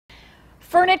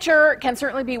Furniture can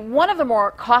certainly be one of the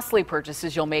more costly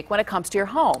purchases you'll make when it comes to your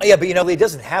home. Yeah, but it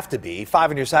doesn't have to be.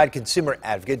 5 on your side consumer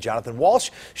advocate Jonathan Walsh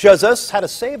shows us how to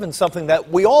save in something that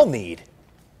we all need.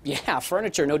 Yeah,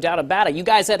 furniture, no doubt about it. You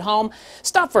guys at home,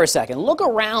 stop for a second. Look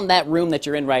around that room that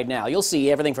you're in right now. You'll see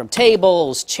everything from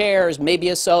tables, chairs, maybe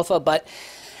a sofa, but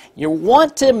you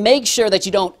want to make sure that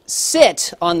you don't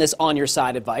sit on this on your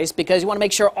side advice, because you want to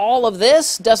make sure all of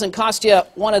this doesn't cost you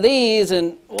one of these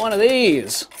and one of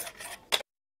these.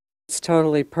 It's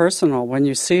totally personal. When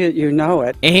you see it, you know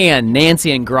it. And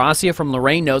Nancy and Gracia from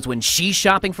Lorraine knows when she's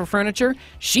shopping for furniture,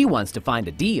 she wants to find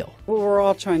a deal. Well, we're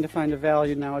all trying to find a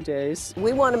value nowadays.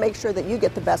 We want to make sure that you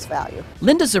get the best value.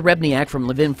 Linda Zarebniak from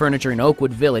Levin Furniture in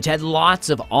Oakwood Village had lots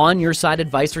of on-your-side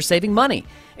advice for saving money,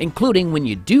 including when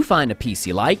you do find a piece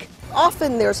you like.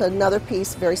 Often there's another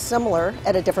piece very similar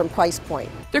at a different price point.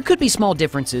 There could be small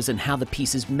differences in how the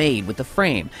piece is made with the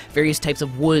frame, various types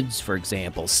of woods, for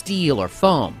example, steel or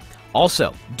foam.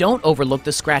 Also, don't overlook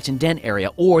the scratch and dent area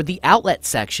or the outlet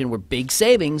section where big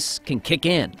savings can kick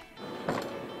in.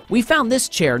 We found this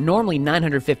chair normally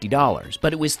 $950,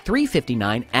 but it was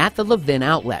 $359 at the Levin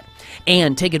outlet.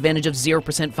 And take advantage of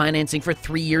 0% financing for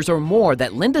 3 years or more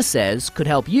that Linda says could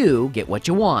help you get what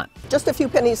you want. Just a few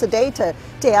pennies a day to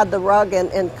add the rug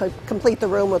and complete the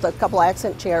room with a couple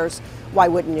accent chairs. Why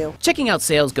wouldn't you? Checking out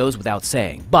sales goes without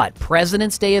saying, but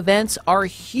President's Day events are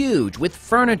huge with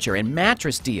furniture and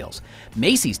mattress deals.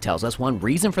 Macy's tells us one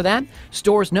reason for that: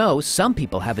 stores know some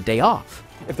people have a day off.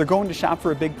 If they're going to shop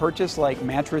for a big purchase like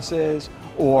mattresses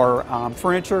or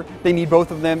furniture, they need both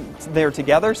of them there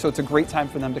together, so it's a great time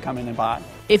for them to come in and buy.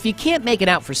 If you can't make it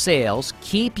out for sales,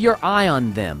 keep your eye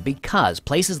on them, because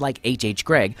places like H.H.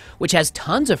 Gregg, which has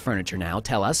tons of furniture now,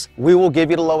 tell us, we will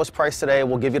give you the lowest price today.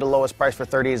 We'll give you the lowest price for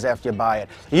 30 days after you buy it.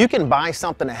 You can buy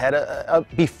something ahead of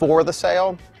before the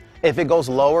sale. If it goes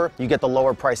lower, you get the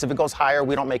lower price. If it goes higher,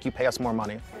 we don't make you pay us more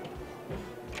money.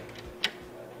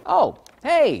 oh,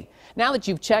 hey, now that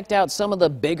you've checked out some of the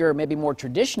bigger, maybe more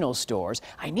traditional stores,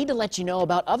 I need to let you know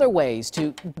about other ways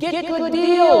to get good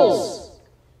deals.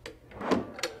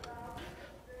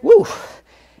 Woo!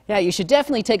 Yeah, you should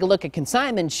definitely take a look at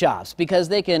consignment shops, because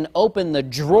they can open the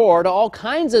drawer to all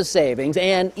kinds of savings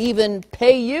and even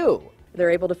pay you. They're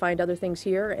able to find other things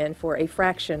here and for a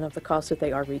fraction of the cost that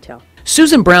they are retail.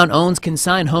 Susan Brown owns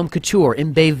Consign Home Couture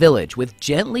in Bay Village with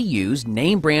gently used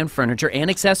name brand furniture and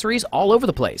accessories all over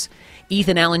the place.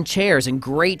 Ethan Allen chairs in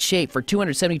great shape for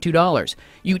 $272.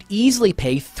 You'd easily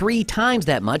pay 3 times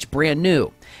that much brand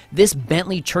new. This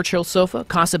Bentley Churchill sofa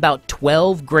costs about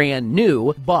 $12 grand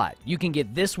new, but you can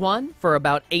get this one for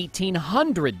about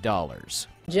 $1,800.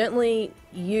 Gently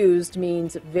used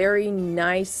means very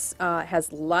nice,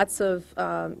 has lots of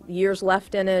years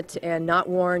left in it, and not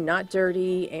worn, not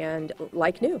dirty, and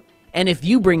like new. And if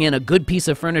you bring in a good piece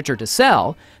of furniture to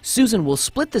sell, Susan will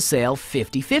split the sale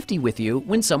 50-50 with you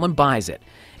when someone buys it.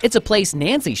 It's a place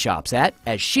Nancy shops at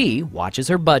as she watches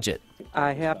her budget.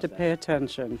 I have to pay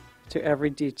attention to every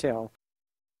detail.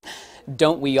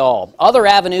 Don't we all? Other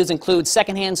avenues include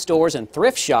secondhand stores and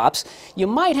thrift shops. You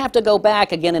might have to go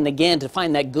back again and again to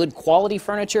find that good quality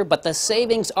furniture, but the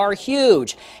savings are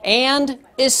huge. And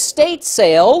estate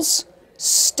sales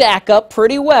stack up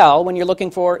pretty well when you're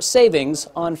looking for savings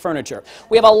on furniture.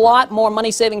 We have a lot more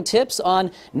money-saving tips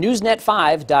on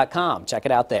newsnet5.com. Check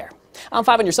it out there. I'm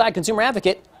 5 on your side consumer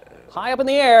advocate, high up in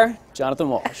the air, Jonathan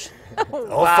Walsh.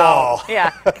 Wow.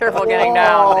 Yeah, careful getting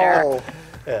down there.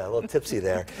 Yeah, a little tipsy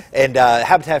there. And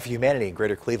Habitat for Humanity in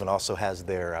Greater Cleveland also has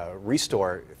their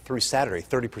Restore through Saturday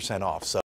 30% off. So